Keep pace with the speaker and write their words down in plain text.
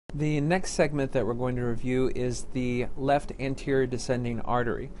The next segment that we're going to review is the left anterior descending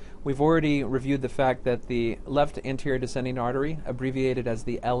artery. We've already reviewed the fact that the left anterior descending artery, abbreviated as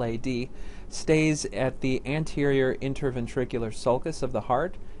the LAD, stays at the anterior interventricular sulcus of the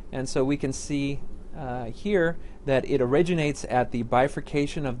heart, and so we can see here that it originates at the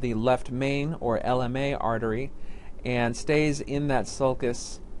bifurcation of the left main or LMA artery and stays in that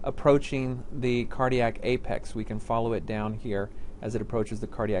sulcus approaching the cardiac apex. We can follow it down here as it approaches the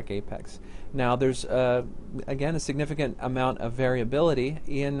cardiac apex. Now there's again a significant amount of variability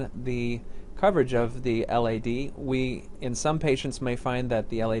in the coverage of the LAD. We in some patients may find that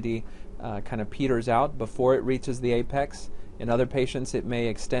the LAD kind of peters out before it reaches the apex. In other patients it may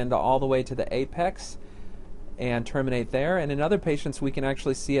extend all the way to the apex and terminate there, and in other patients we can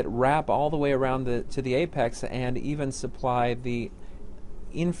actually see it wrap all the way around to the apex and even supply the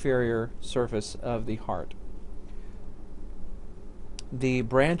inferior surface of the heart. The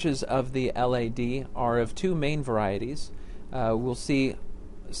branches of the LAD are of two main varieties. We'll see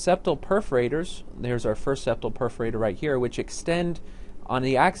septal perforators. There's our first septal perforator right here, which extend on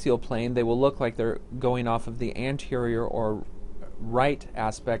the axial plane. They will look like they're going off of the anterior or right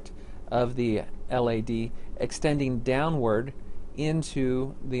aspect of the LAD, extending downward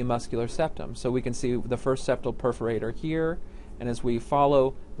into the muscular septum. So we can see the first septal perforator here, and as we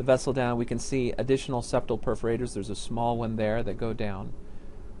follow the vessel down, we can see additional septal perforators. There's a small one there that go down.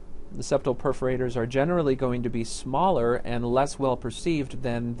 The septal perforators are generally going to be smaller and less well perceived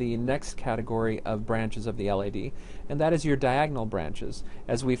than the next category of branches of the LAD, and that is your diagonal branches.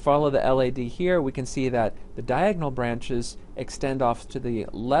 As we follow the LAD here, we can see that the diagonal branches extend off to the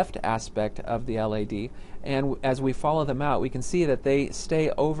left aspect of the LAD, and as we follow them out, we can see that they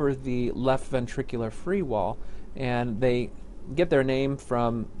stay over the left ventricular free wall, and they get their name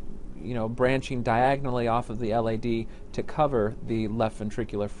from branching diagonally off of the LAD to cover the left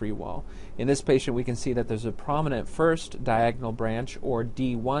ventricular free wall. In this patient we can see that there's a prominent first diagonal branch or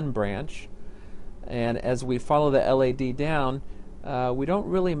D1 branch, and as we follow the LAD down we don't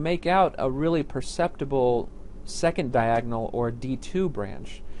really make out a really perceptible second diagonal or D2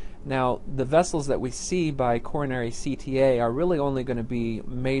 branch. Now the vessels that we see by coronary CTA are really only going to be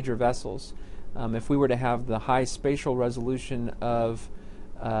major vessels. If we were to have the high spatial resolution of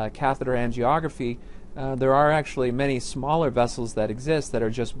catheter angiography, there are actually many smaller vessels that exist that are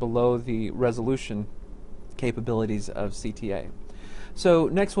just below the resolution capabilities of CTA. So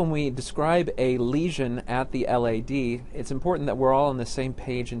next, when we describe a lesion at the LAD, it's important that we're all on the same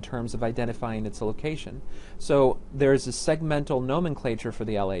page in terms of identifying its location. So there's a segmental nomenclature for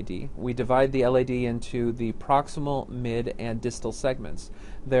the LAD. We divide the LAD into the proximal, mid, and distal segments.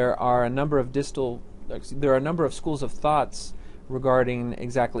 There are a number of schools of thoughts regarding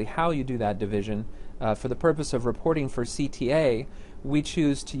exactly how you do that division. For the purpose of reporting for CTA, we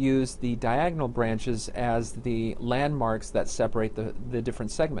choose to use the diagonal branches as the landmarks that separate the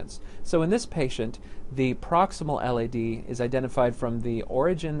different segments. So in this patient, the proximal LAD is identified from the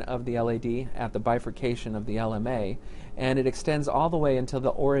origin of the LAD at the bifurcation of the LMA, and it extends all the way until the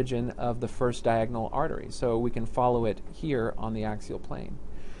origin of the first diagonal artery. So we can follow it here on the axial plane.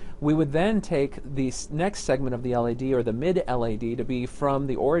 We would then take the next segment of the LAD, or the mid-LAD, to be from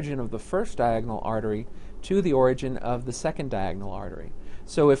the origin of the first diagonal artery to the origin of the second diagonal artery.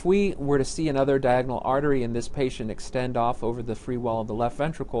 So if we were to see another diagonal artery in this patient extend off over the free wall of the left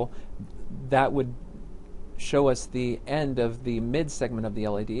ventricle, that would show us the end of the mid-segment of the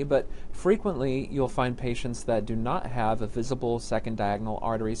LAD, but frequently you'll find patients that do not have a visible second diagonal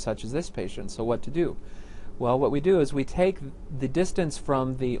artery, such as this patient. So what to do? Well, what we do is we take the distance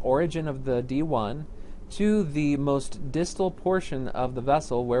from the origin of the D1 to the most distal portion of the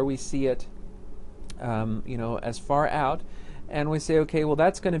vessel where we see it as far out, and we say, okay, well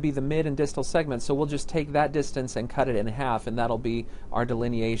that's going to be the mid and distal segment, so we'll just take that distance and cut it in half, and that'll be our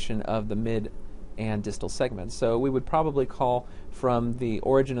delineation of the mid and distal segments. So we would probably call from the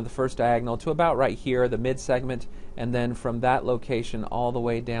origin of the first diagonal to about right here, the mid segment, and then from that location all the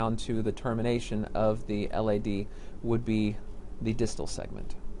way down to the termination of the LAD would be the distal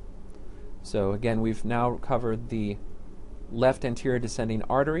segment. So again, we've now covered the left anterior descending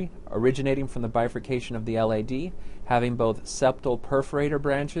artery originating from the bifurcation of the LAD, having both septal perforator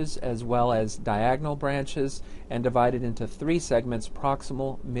branches as well as diagonal branches, and divided into three segments: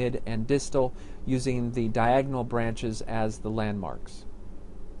 proximal, mid, and distal, using the diagonal branches as the landmarks.